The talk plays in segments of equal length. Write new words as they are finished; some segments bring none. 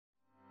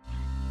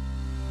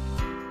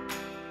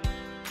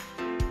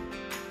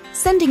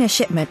Sending a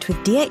shipment with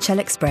DHL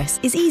Express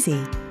is easy.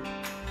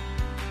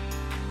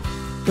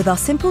 With our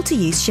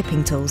simple-to-use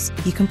shipping tools,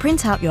 you can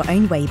print out your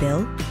own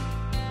waybill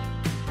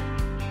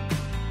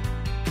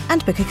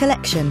and book a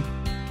collection.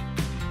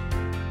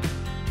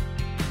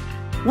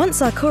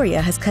 Once our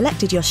courier has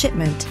collected your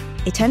shipment,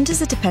 it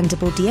enters a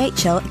dependable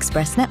DHL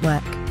Express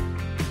network.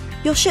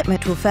 Your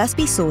shipment will first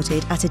be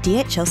sorted at a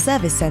DHL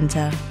Service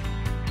Centre.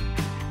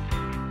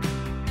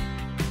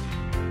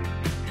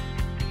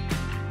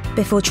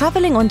 Before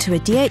travelling onto a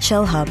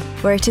DHL Hub,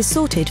 where it is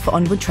sorted for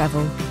onward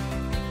travel,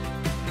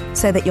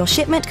 so that your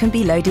shipment can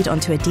be loaded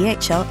onto a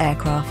DHL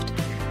aircraft.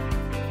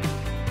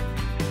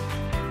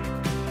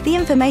 The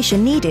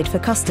information needed for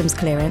customs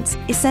clearance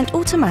is sent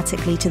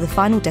automatically to the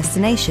final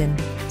destination,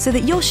 so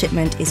that your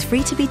shipment is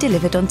free to be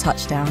delivered on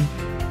touchdown.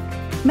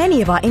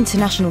 Many of our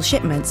international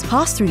shipments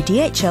pass through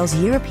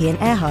DHL's European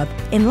Air Hub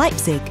in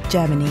Leipzig,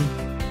 Germany.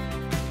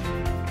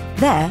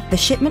 There, the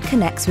shipment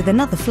connects with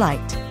another flight.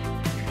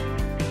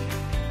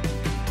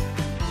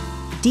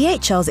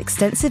 DHL's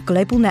extensive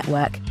global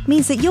network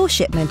means that your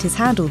shipment is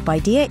handled by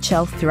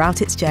DHL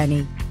throughout its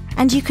journey,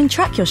 and you can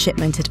track your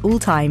shipment at all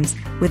times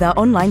with our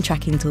online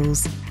tracking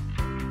tools.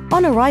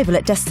 On arrival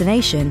at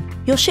destination,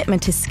 your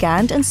shipment is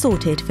scanned and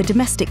sorted for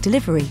domestic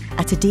delivery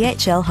at a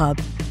DHL Hub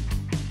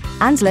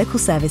and local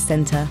service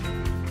centre,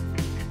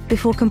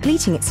 before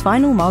completing its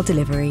final mile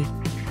delivery.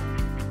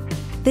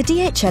 The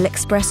DHL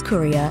Express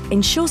courier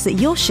ensures that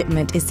your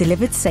shipment is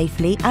delivered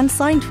safely and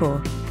signed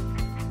for.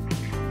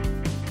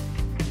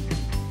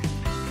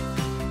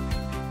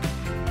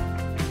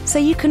 So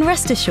you can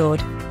rest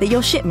assured that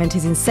your shipment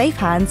is in safe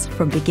hands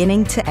from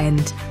beginning to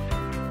end.